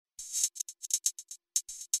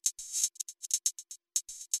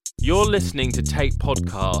You're listening to Tate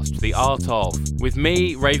Podcast, The Art Of, with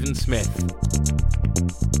me, Raven Smith.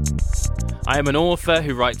 I am an author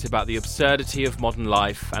who writes about the absurdity of modern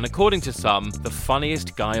life and, according to some, the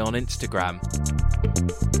funniest guy on Instagram.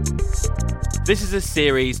 This is a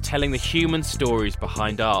series telling the human stories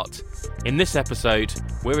behind art. In this episode,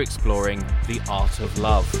 we're exploring the art of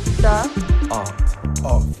love. The art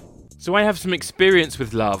of. So I have some experience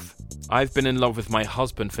with love. I've been in love with my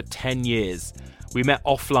husband for 10 years. We met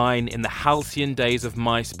offline in the halcyon days of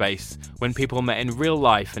MySpace, when people met in real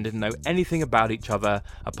life and didn't know anything about each other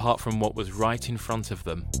apart from what was right in front of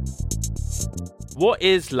them. What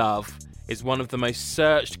is love is one of the most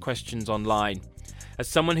searched questions online. As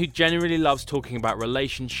someone who genuinely loves talking about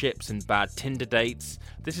relationships and bad Tinder dates,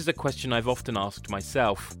 this is a question I've often asked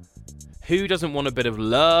myself. Who doesn't want a bit of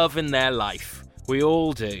love in their life? We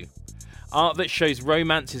all do. Art that shows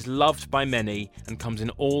romance is loved by many and comes in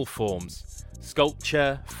all forms.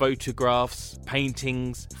 Sculpture, photographs,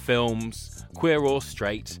 paintings, films, queer or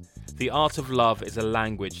straight, the art of love is a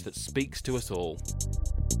language that speaks to us all.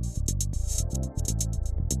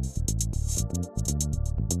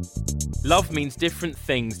 Love means different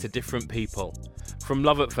things to different people. From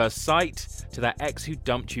love at first sight to that ex who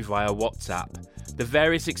dumped you via WhatsApp, the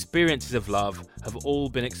various experiences of love have all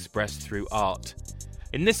been expressed through art.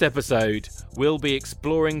 In this episode, we'll be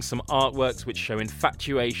exploring some artworks which show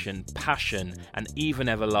infatuation, passion, and even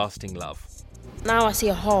everlasting love. Now I see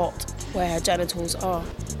a heart where her genitals are.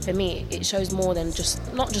 For me, it shows more than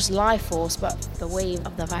not just life force, but the wave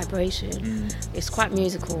of the vibration. It's quite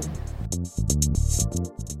musical.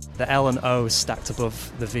 The L and O stacked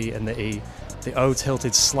above the V and the E. The O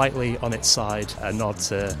tilted slightly on its side, a nod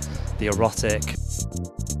to the erotic.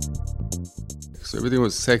 So everything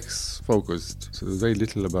was sex-focused, so there was very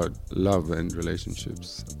little about love and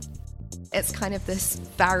relationships. It's kind of this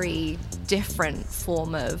very different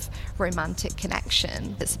form of romantic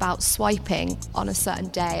connection. It's about swiping on a certain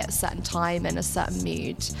day at a certain time in a certain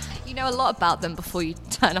mood. You know a lot about them before you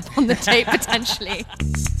turn up on the date, potentially.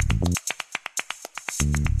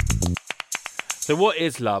 So what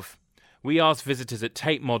is love? We asked visitors at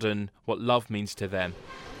Tate Modern what love means to them.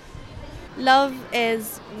 Love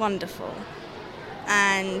is wonderful,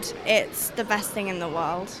 and it's the best thing in the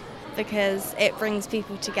world because it brings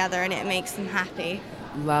people together and it makes them happy.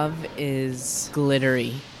 Love is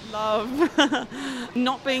glittery. Love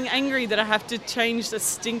not being angry that I have to change the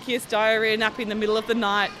stinkiest diarrhea nappy in the middle of the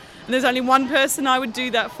night, and there's only one person I would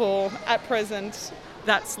do that for at present.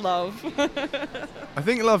 That's love. I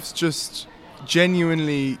think love's just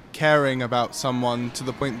genuinely caring about someone to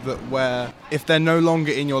the point that where if they're no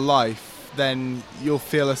longer in your life, then you'll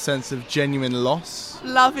feel a sense of genuine loss.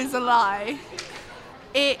 Love is a lie.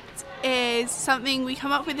 It is something we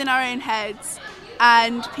come up with in our own heads,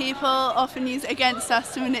 and people often use it against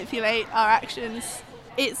us to manipulate our actions.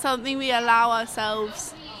 It's something we allow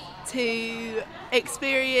ourselves to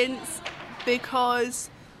experience because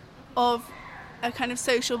of a kind of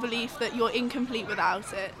social belief that you're incomplete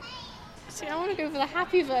without it. See, I want to go for the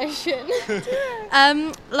happy version.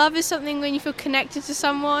 Love is something when you feel connected to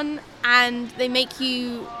someone and they make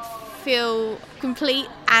you feel complete,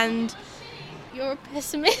 and you're a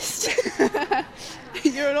pessimist.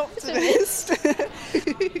 You're an optimist.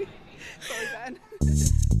 Sorry, Ben.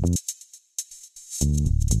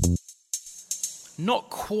 Not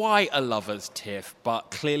quite a lover's tiff,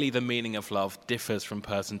 but clearly the meaning of love differs from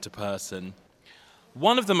person to person.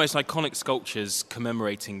 One of the most iconic sculptures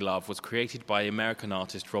commemorating love was created by American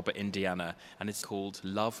artist Robert Indiana, and it's called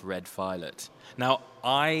Love, Red Violet. Now,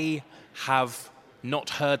 I have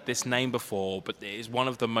not heard this name before, but it is one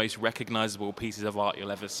of the most recognizable pieces of art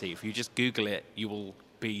you'll ever see. If you just Google it, you will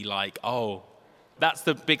be like, oh, that's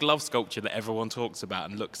the big love sculpture that everyone talks about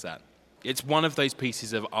and looks at. It's one of those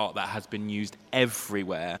pieces of art that has been used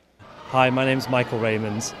everywhere. Hi, my name's Michael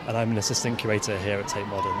Raymond, and I'm an assistant curator here at Tate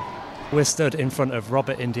Modern. We're stood in front of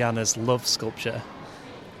Robert Indiana's Love sculpture.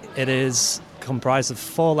 It is comprised of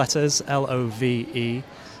 4 letters, L-O-V-E.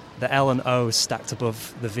 The L and O stacked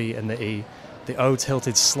above the V and the E. The O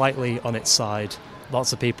tilted slightly on its side.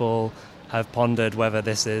 Lots of people have pondered whether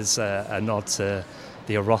this is a nod to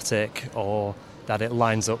the erotic or that it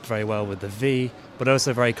lines up very well with the V, but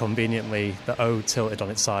also very conveniently, the O tilted on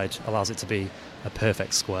its side allows it to be a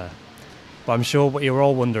perfect square. But I'm sure what you're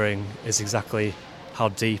all wondering is exactly how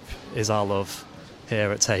deep is our love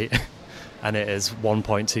here at Tate, and it is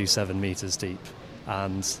 1.27 metres deep,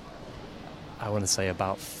 and I want to say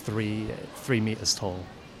about 3 metres tall.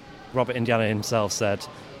 Robert Indiana himself said,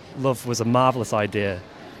 love was a marvellous idea,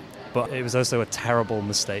 but it was also a terrible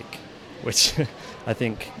mistake, which I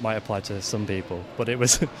think might apply to some people. But it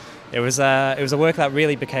was a work that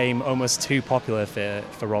really became almost too popular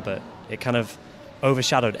for Robert. It kind of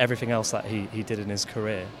overshadowed everything else that he did in his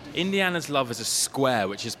career. Indiana's Love is a square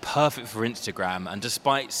which is perfect for Instagram, and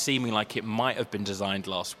despite seeming like it might have been designed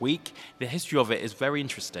last week, the history of it is very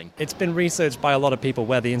interesting. It's been researched by a lot of people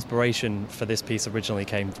where the inspiration for this piece originally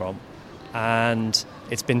came from, and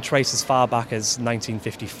it's been traced as far back as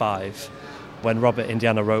 1955 when Robert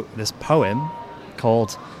Indiana wrote this poem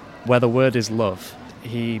called Where the Word is Love.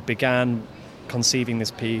 He began conceiving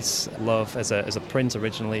this piece, Love, as a print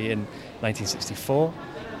originally in 1964.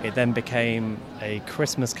 It then became a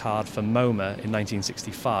Christmas card for MoMA in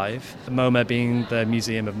 1965, MoMA being the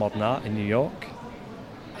Museum of Modern Art in New York.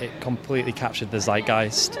 It completely captured the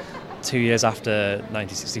zeitgeist. 2 years after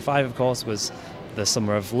 1965, of course, was the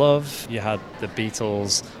Summer of Love. You had the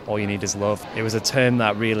Beatles, All You Need Is Love. It was a term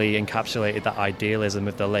that really encapsulated that idealism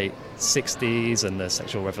of the late 60s and the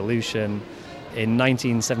sexual revolution. In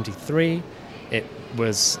 1973, it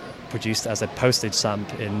was produced as a postage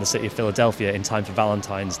stamp in the city of Philadelphia in time for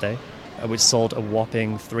Valentine's Day, which sold a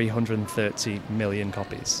whopping 330 million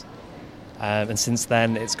copies. And since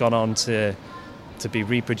then, it's gone on to be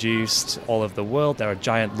reproduced all over the world. There are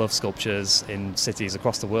giant love sculptures in cities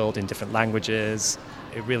across the world in different languages.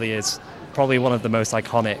 It really is probably one of the most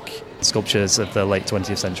iconic sculptures of the late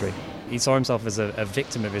 20th century. He saw himself as a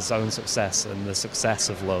victim of his own success and the success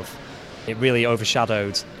of love. It really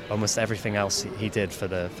overshadowed almost everything else he did for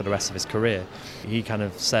the rest of his career. He kind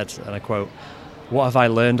of said, and I quote, "What have I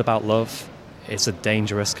learned about love? It's a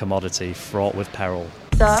dangerous commodity fraught with peril."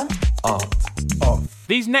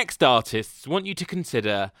 These next artists want you to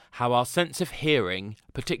consider how our sense of hearing,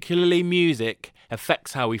 particularly music,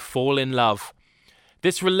 affects how we fall in love.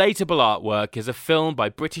 This relatable artwork is a film by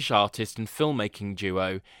British artist and filmmaking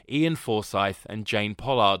duo Ian Forsyth and Jane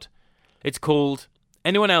Pollard. It's called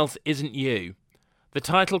Anyone Else Isn't You. The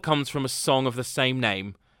title comes from a song of the same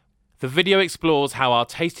name. The video explores how our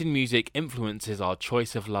taste in music influences our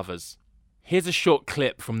choice of lovers. Here's a short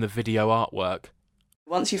clip from the video artwork.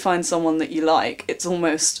 Once you find someone that you like, it's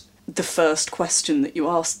almost the first question that you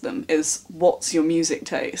ask them is, what's your music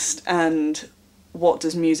taste and what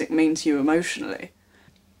does music mean to you emotionally?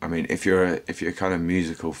 I mean, if you're kind of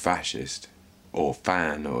musical fascist or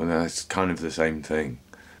fan, or that's kind of the same thing,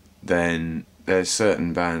 then there's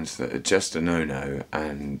certain bands that are just a no-no,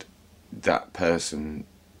 and that person,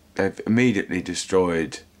 they've immediately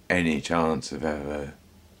destroyed any chance of ever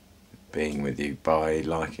being with you by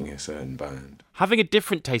liking a certain band. Having a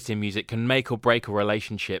different taste in music can make or break a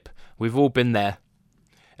relationship. We've all been there.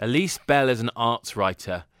 Elise Bell is an arts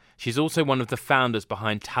writer. She's also one of the founders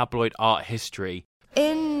behind Tabloid Art History.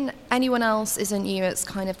 In Anyone Else Isn't You, it's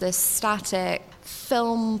kind of this static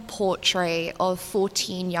film portrait of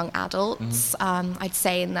 14 young adults, I'd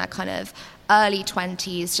say in their kind of early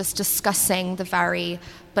 20s, just discussing the very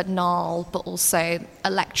banal but also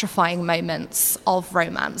electrifying moments of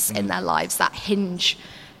romance in their lives that hinge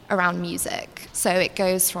around music. So it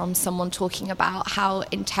goes from someone talking about how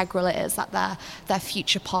integral it is that their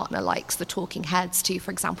future partner likes the Talking Heads to,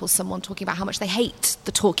 for example, someone talking about how much they hate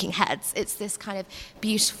the Talking Heads. It's this kind of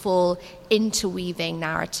beautiful interweaving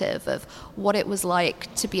narrative of what it was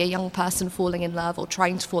like to be a young person falling in love or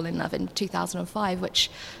trying to fall in love in 2005,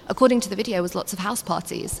 which, according to the video, was lots of house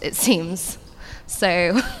parties, it seems.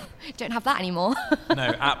 So don't have that anymore.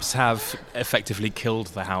 No, apps have effectively killed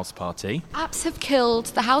the house party. Apps have killed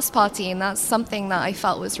the house party, and that's something that I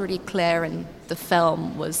felt was really clear in the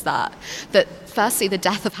film, was that firstly the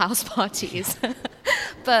death of house parties,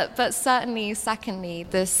 but certainly secondly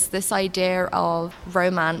this idea of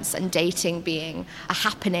romance and dating being a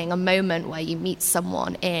happening, a moment where you meet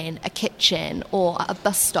someone in a kitchen or at a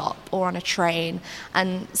bus stop or on a train,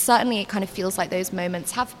 and certainly it kind of feels like those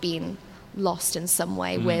moments have been lost in some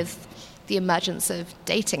way with the emergence of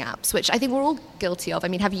dating apps, which I think we're all guilty of. I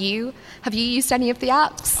mean, have you used any of the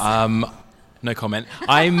apps? No comment.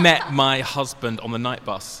 I met my husband on the night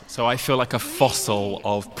bus, so I feel like a fossil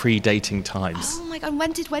of pre-dating times. Oh my God,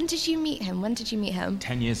 when did you meet him?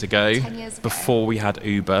 10 years ago. 10 years ago. Before we had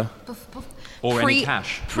Uber. Or any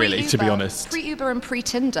cash, really, to be honest. Pre-Uber and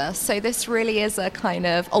pre-Tinder, so this really is a kind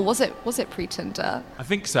of... Oh, was it pre-Tinder? I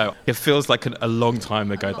think so. It feels like a long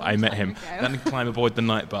time ago that I met him. Then climb aboard the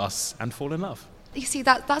night bus and fall in love. You see,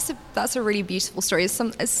 that's a really beautiful story. It's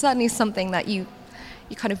certainly something that you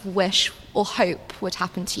kind of wish or hope would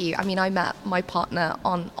happen to you. I mean, I met my partner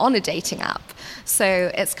on a dating app,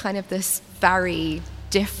 so it's kind of this very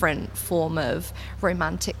different form of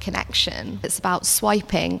romantic connection. It's about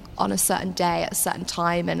swiping on a certain day at a certain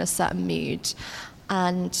time in a certain mood,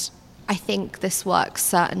 and I think this work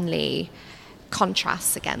certainly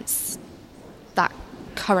contrasts against that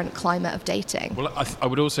current climate of dating. Well, I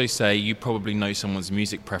would also say you probably know someone's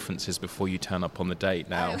music preferences before you turn up on the date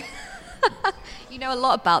now. You know a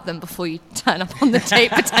lot about them before you turn up on the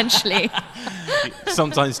date, potentially.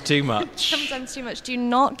 Sometimes too much. Sometimes too much. Do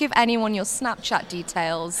not give anyone your Snapchat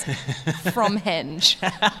details from Hinge.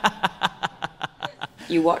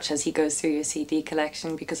 You watch as he goes through your CD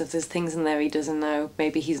collection, because if there's things in there he doesn't know,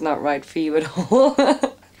 maybe he's not right for you at all.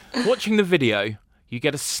 Watching the video, you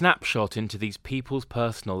get a snapshot into these people's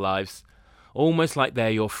personal lives, almost like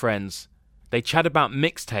they're your friends. They chat about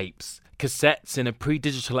mixtapes, cassettes in a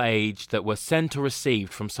pre-digital age that were sent or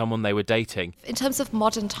received from someone they were dating. In terms of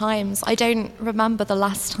modern times, I don't remember the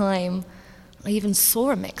last time I even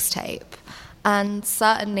saw a mixtape. And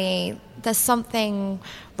certainly there's something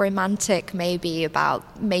romantic maybe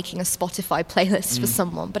about making a Spotify playlist for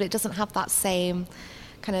someone, but it doesn't have that same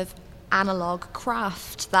kind of analog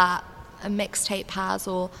craft that a mixtape has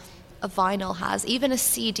or a vinyl has. Even a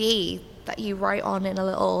CD that you write on in a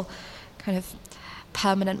little kind of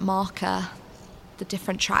permanent marker, the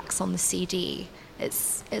different tracks on the CD,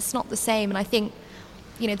 it's not the same. And I think,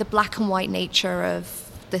 you know, the black and white nature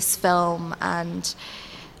of this film and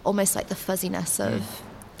almost like the fuzziness of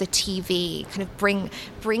the TV kind of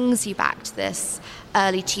brings you back to this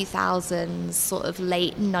early 2000s, sort of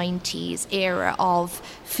late 90s era of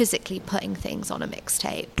physically putting things on a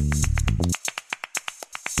mixtape.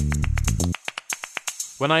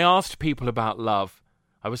 When I asked people about love,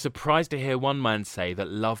 I was surprised to hear one man say that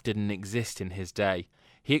love didn't exist in his day.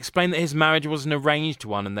 He explained that his marriage was an arranged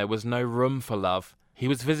one and there was no room for love. He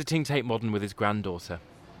was visiting Tate Modern with his granddaughter.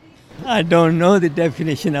 I don't know the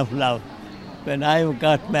definition of love. When I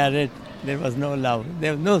got married, there was no love.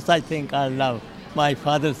 There was no such thing called love. My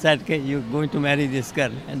father said, okay, you're going to marry this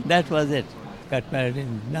girl. And that was it. Got married in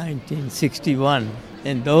 1961.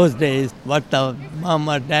 In those days, what the mom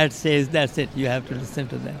or dad says, that's it. You have to listen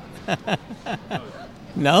to them.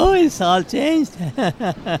 No, it's all changed.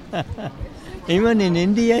 Even in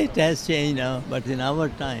India, it has changed now. But in our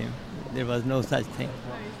time, there was no such thing.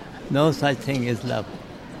 No such thing as love.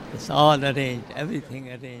 It's all arranged,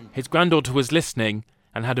 everything arranged. His granddaughter was listening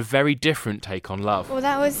and had a very different take on love. Well,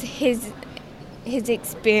 that was his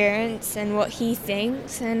experience and what he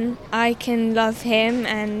thinks, and I can love him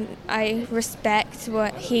and I respect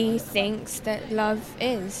what he thinks that love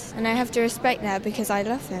is, and I have to respect that because I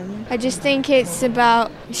love him. I just think it's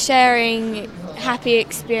about sharing happy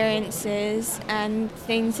experiences and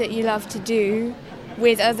things that you love to do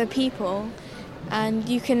with other people. And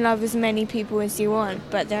you can love as many people as you want,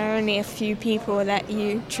 but there are only a few people that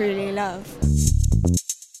you truly love.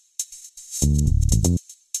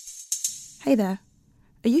 Hey there.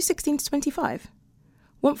 Are you 16 to 25?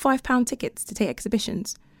 Want £5 tickets to Tate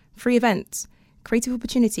exhibitions, free events, creative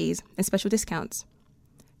opportunities and special discounts?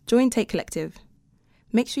 Join Tate Collective.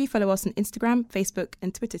 Make sure you follow us on Instagram, Facebook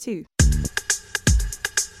and Twitter too.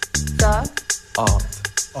 The Art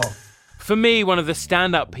of. For me, one of the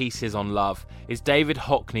stand-up pieces on love is David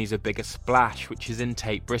Hockney's A Bigger Splash, which is in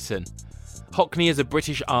Tate Britain. Hockney is a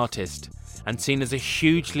British artist and seen as a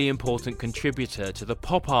hugely important contributor to the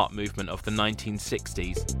pop art movement of the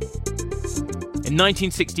 1960s. In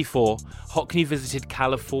 1964, Hockney visited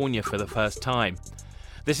California for the first time.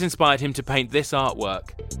 This inspired him to paint this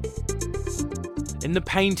artwork. In the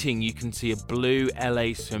painting, you can see a blue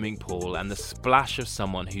LA swimming pool and the splash of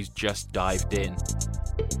someone who's just dived in.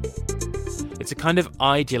 It's a kind of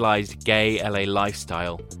idealised gay LA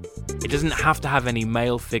lifestyle. It doesn't have to have any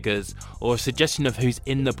male figures or a suggestion of who's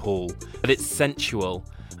in the pool, but it's sensual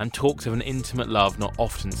and talks of an intimate love not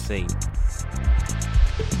often seen.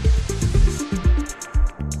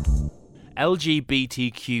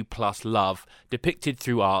 LGBTQ+ love depicted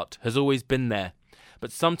through art has always been there,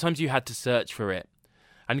 but sometimes you had to search for it,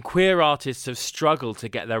 and queer artists have struggled to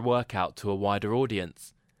get their work out to a wider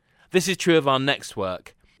audience. This is true of our next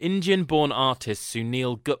work. Indian-born artist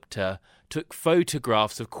Sunil Gupta took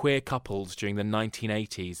photographs of queer couples during the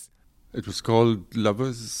 1980s. It was called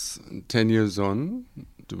Lovers 10 Years On,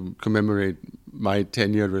 to commemorate my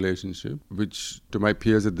 10-year relationship, which to my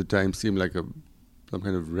peers at the time seemed like some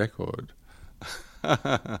kind of record.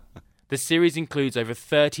 The series includes over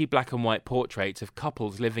 30 black and white portraits of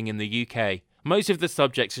couples living in the UK. Most of the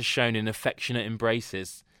subjects are shown in affectionate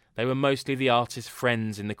embraces. They were mostly the artist's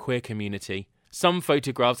friends in the queer community. Some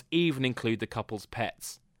photographs even include the couple's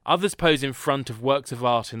pets. Others pose in front of works of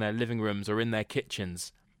art in their living rooms or in their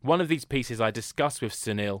kitchens. One of these pieces I discussed with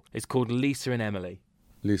Sunil is called Lisa and Emily.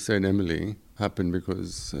 Lisa and Emily happened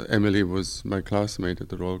because Emily was my classmate at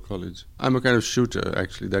the Royal College. I'm a kind of shooter,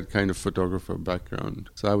 actually, that kind of photographer background.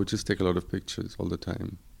 So I would just take a lot of pictures all the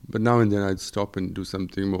time. But now and then I'd stop and do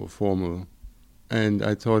something more formal. And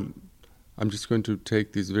I thought, I'm just going to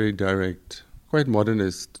take these very direct, quite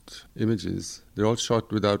modernist images. They're all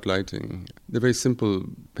shot without lighting. They're very simple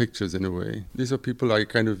pictures in a way. These are people I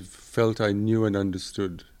kind of felt I knew and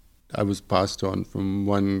understood. I was passed on from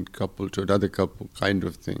one couple to another couple kind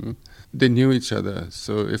of thing. They knew each other,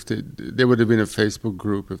 so if they would have been a Facebook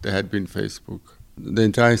group if they had been Facebook. The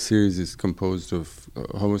entire series is composed of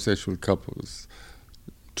homosexual couples.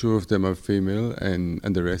 2 of them are female and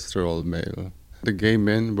the rest are all male. The gay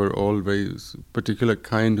men were all very particular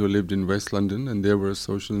kind who lived in West London, and they were a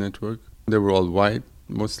social network. They were all white,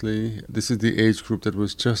 mostly. This is the age group that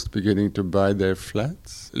was just beginning to buy their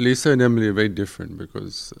flats. Lisa and Emily are very different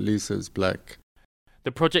because Lisa is black.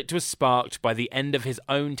 The project was sparked by the end of his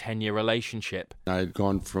own 10-year relationship. I had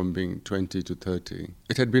gone from being 20 to 30.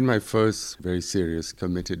 It had been my first very serious,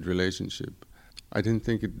 committed relationship. I didn't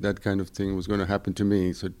think that kind of thing was going to happen to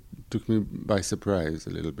me, so it took me by surprise a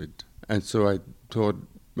little bit. And so I thought,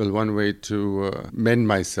 well, one way to mend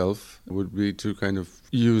myself would be to kind of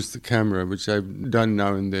use the camera, which I've done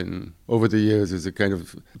now and then over the years as a kind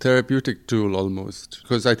of therapeutic tool almost.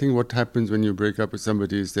 Because I think what happens when you break up with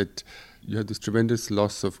somebody is that you have this tremendous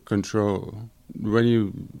loss of control. When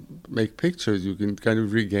you make pictures, you can kind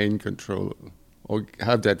of regain control, or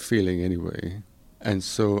have that feeling anyway. And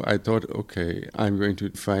so I thought, okay, I'm going to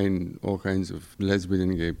find all kinds of lesbian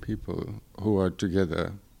and gay people who are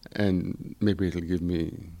together, and maybe it'll give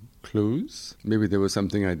me clues. Maybe there was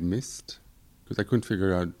something I'd missed, because I couldn't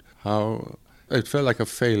figure out how. It felt like a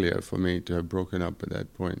failure for me to have broken up at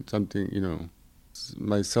that point. Something,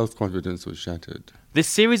 my self-confidence was shattered. This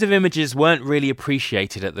series of images weren't really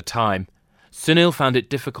appreciated at the time. Sunil found it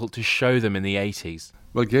difficult to show them in the 80s.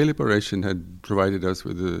 Well, gay liberation had provided us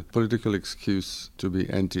with a political excuse to be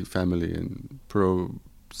anti-family and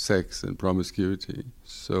pro-sex and promiscuity.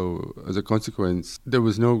 So, as a consequence, there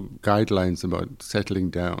was no guidelines about settling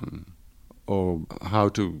down or how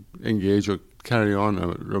to engage or carry on a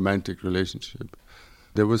romantic relationship.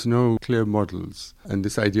 There was no clear models. And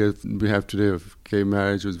this idea we have today of gay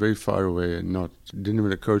marriage was very far away and didn't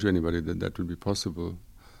even occur to anybody that that would be possible,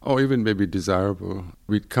 or even maybe desirable.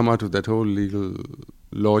 We'd come out of that whole legal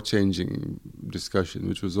law-changing discussion,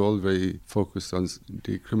 which was all very focused on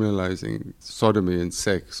decriminalizing sodomy and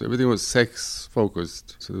sex. So everything was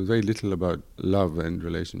sex-focused. So there was very little about love and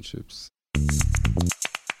relationships.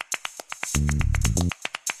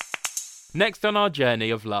 Next on our journey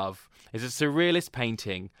of love is a surrealist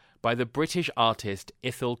painting by the British artist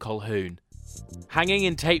Ithell Colquhoun. Hanging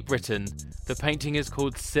in Tate Britain, the painting is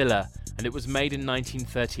called Scylla, and it was made in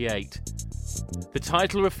 1938. The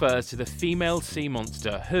title refers to the female sea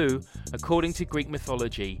monster who, according to Greek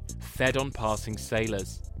mythology, fed on passing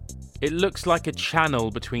sailors. It looks like a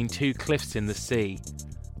channel between 2 cliffs in the sea,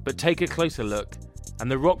 but take a closer look,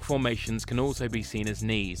 and the rock formations can also be seen as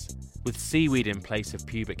knees, with seaweed in place of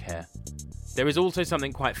pubic hair. There is also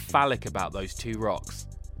something quite phallic about those 2 rocks.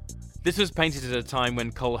 This was painted at a time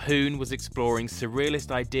when Colquhoun was exploring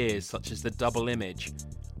surrealist ideas such as the double image.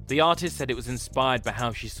 The artist said it was inspired by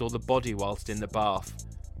how she saw the body whilst in the bath.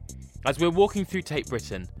 As we're walking through Tate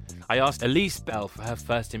Britain, I asked Elise Bell for her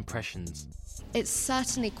first impressions. It's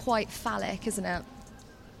certainly quite phallic, isn't it?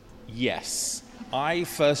 Yes. I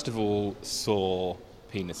first of all saw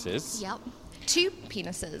penises. Yep. 2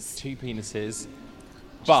 penises. 2 penises.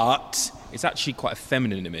 But it's actually quite a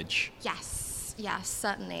feminine image. Yes,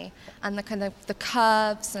 certainly. And the kind of the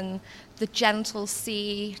curves and the gentle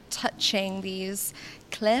sea touching these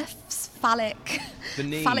cliffs, phallic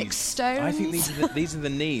stones. I think these are the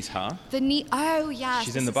knees, huh? The knee. Oh, yeah.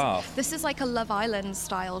 She's in the bath. This is like a Love Island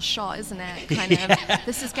style shot, isn't it? Kind of.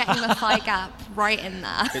 This is getting the thigh gap right in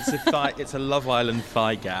there. It's a Love Island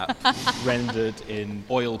thigh gap rendered in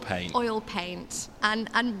oil paint. Oil paint, and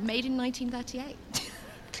made in 1938.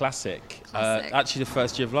 Classic. Actually, the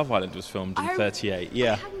first year of Love Island was filmed in 38.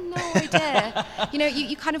 Yeah. I had no idea.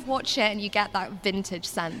 You kind of watch it and you get that vintage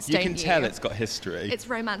sense, don't you? You can tell it's got history. It's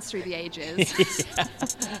romance through the ages.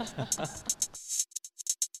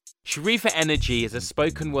 Sharifa Energy is a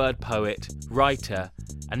spoken word poet, writer,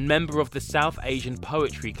 and member of the South Asian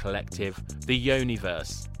poetry collective, the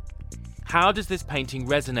Yoniverse. How does this painting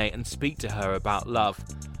resonate and speak to her about love?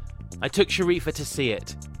 I took Sharifa to see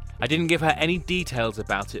it. I didn't give her any details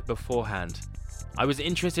about it beforehand. I was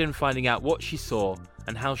interested in finding out what she saw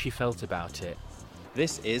and how she felt about it.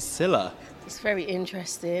 This is Scylla. It's very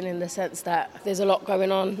interesting in the sense that there's a lot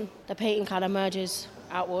going on. The painting kind of merges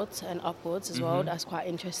outwards and upwards as well. That's quite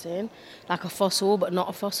interesting. Like a fossil, but not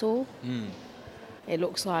a fossil. It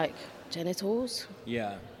looks like genitals.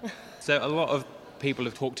 Yeah. So a lot of people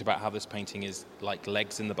have talked about how this painting is like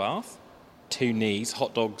legs in the bath. 2 knees,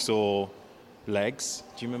 hot dogs or legs.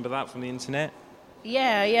 Do you remember that from the internet?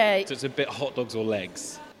 Yeah. So it's a bit hot dogs or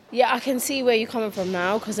legs. Yeah, I can see where you're coming from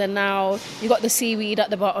now, because then now you got the seaweed at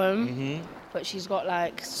the bottom, but she's got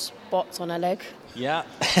like spots on her leg. Yeah.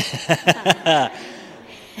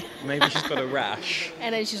 Maybe she's got a rash.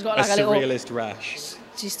 And then she's got like a surrealist rash.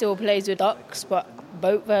 She still plays with ducks, but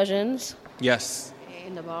boat versions. Yes.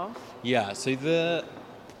 In the bath. Yeah, so the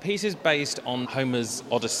piece is based on Homer's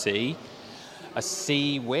Odyssey, a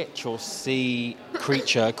sea witch or sea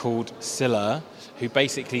creature called Scylla, who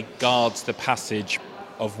basically guards the passage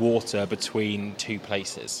of water between 2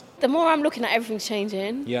 places. The more I'm looking at everything's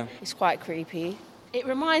changing, Yeah. it's quite creepy. It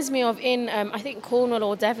reminds me of in, I think, Cornwall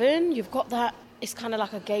or Devon, you've got that, it's kind of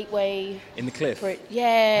like a gateway. In the cliff?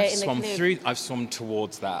 I've swum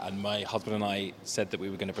towards that, and my husband and I said that we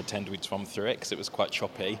were going to pretend we'd swum through it because it was quite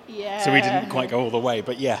choppy. Yeah. So we didn't quite go all the way,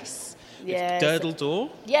 but yes. Yeah. It's Durdle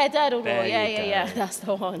Door? Yeah, Durdle Door. There you Yeah, go. that's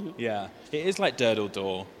the one. Yeah. It is like Durdle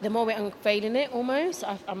Door. The more we're unveiling it, almost,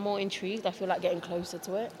 I'm more intrigued. I feel like getting closer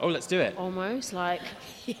to it. Oh, let's do it. Almost, like,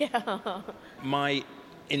 yeah. My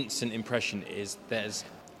instant impression is there's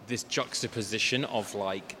this juxtaposition of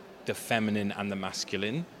like the feminine and the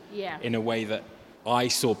masculine. Yeah. In a way that I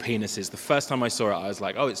saw penises. The first time I saw it, I was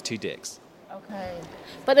like, oh, it's 2 dicks. Okay.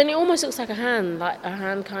 But then it almost looks like a hand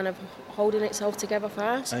kind of holding itself together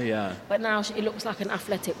first. Oh, yeah. But now it looks like an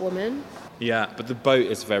athletic woman. Yeah, but the boat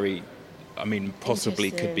is very,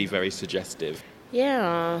 possibly could be Interesting. very suggestive.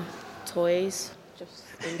 Yeah. Toys, just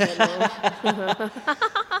in general.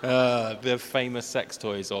 The famous sex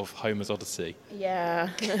toys of Homer's Odyssey. Yeah.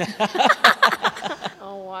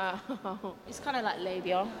 Oh, wow. It's kind of like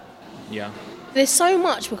labia. Yeah. There's so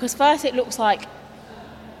much, because first it looks like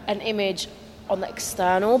an image on the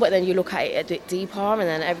external, but then you look at it a bit deeper, and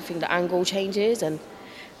then everything, the angle changes and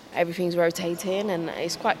everything's rotating, and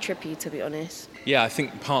it's quite trippy, to be honest. Yeah, I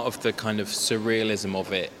think part of the kind of surrealism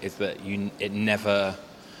of it is that it never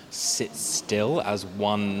sits still as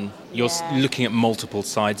one. You're looking at multiple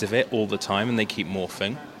sides of it all the time, and they keep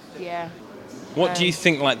morphing. Yeah. What do you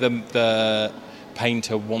think, like, the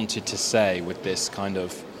painter wanted to say with this kind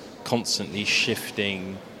of constantly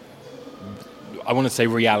shifting, I want to say,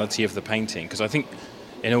 reality of the painting? Because I think,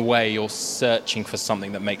 in a way, you're searching for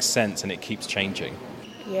something that makes sense, and it keeps changing.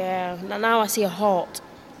 Yeah. Now I see a heart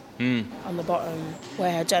on the bottom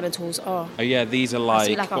where her genitals are. Oh yeah, these are I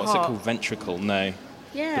see like a what's it heart. called? Ventricle? No.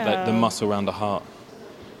 Yeah. Like the muscle around the heart.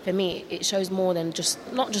 For me, it shows more than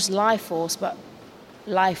not just life force, but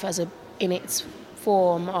life in its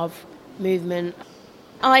form of movement.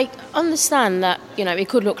 I understand that, it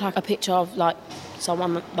could look like a picture of like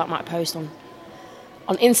someone that might post on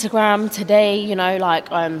Instagram today,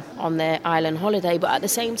 like on their island holiday, but at the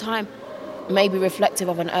same time, maybe reflective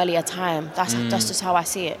of an earlier time. That's just how I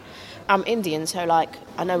see it. I'm Indian, so like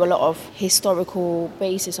I know a lot of historical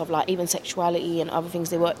basis of like even sexuality and other things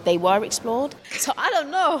they were explored. So I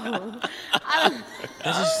don't know.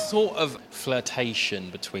 There's a sort of flirtation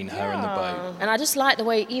between her and the boat. And I just like the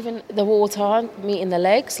way even the water meeting the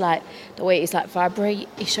legs, like the way it's like vibrate.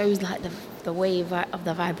 It shows like the wave of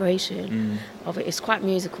the vibration of it. It's quite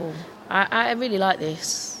musical. I really like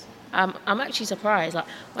this. I'm actually surprised. Like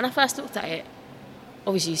when I first looked at it,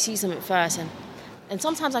 obviously you see something first, and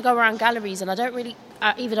sometimes I go around galleries and I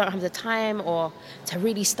either don't have the time or to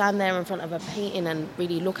really stand there in front of a painting and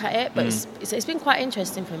really look at it. But it's been quite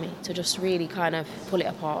interesting for me to just really kind of pull it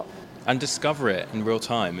apart. And discover it in real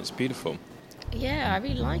time. It's beautiful. Yeah, I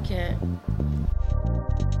really like it.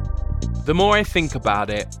 The more I think about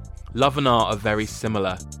it, love and art are very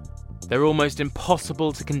similar. They're almost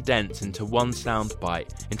impossible to condense into one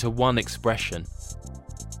soundbite, into one expression.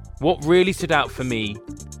 What really stood out for me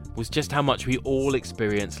was just how much we all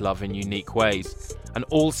experience love in unique ways, and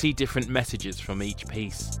all see different messages from each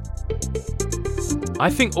piece. I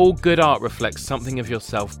think all good art reflects something of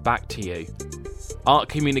yourself back to you. Art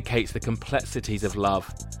communicates the complexities of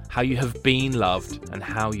love, how you have been loved, and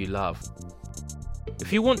how you love.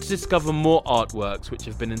 If you want to discover more artworks which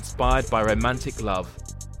have been inspired by romantic love,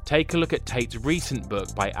 take a look at Tate's recent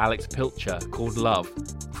book by Alex Pilcher called Love.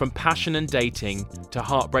 From passion and dating to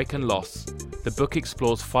heartbreak and loss, the book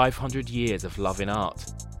explores 500 years of love in art.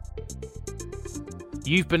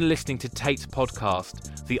 You've been listening to Tate's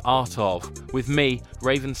podcast, The Art Of, with me,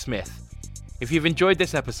 Raven Smith. If you've enjoyed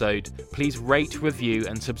this episode, please rate, review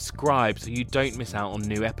and subscribe so you don't miss out on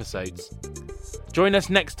new episodes. Join us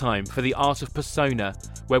next time for The Art of Persona,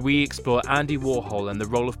 where we explore Andy Warhol and the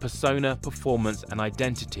role of persona, performance and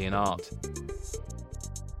identity in art.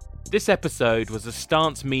 This episode was a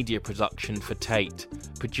Stance Media production for Tate,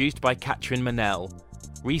 produced by Katrin Manel,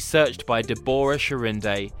 researched by Deborah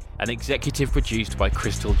Sharinde, and executive produced by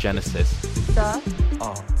Crystal Genesis. The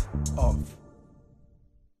Art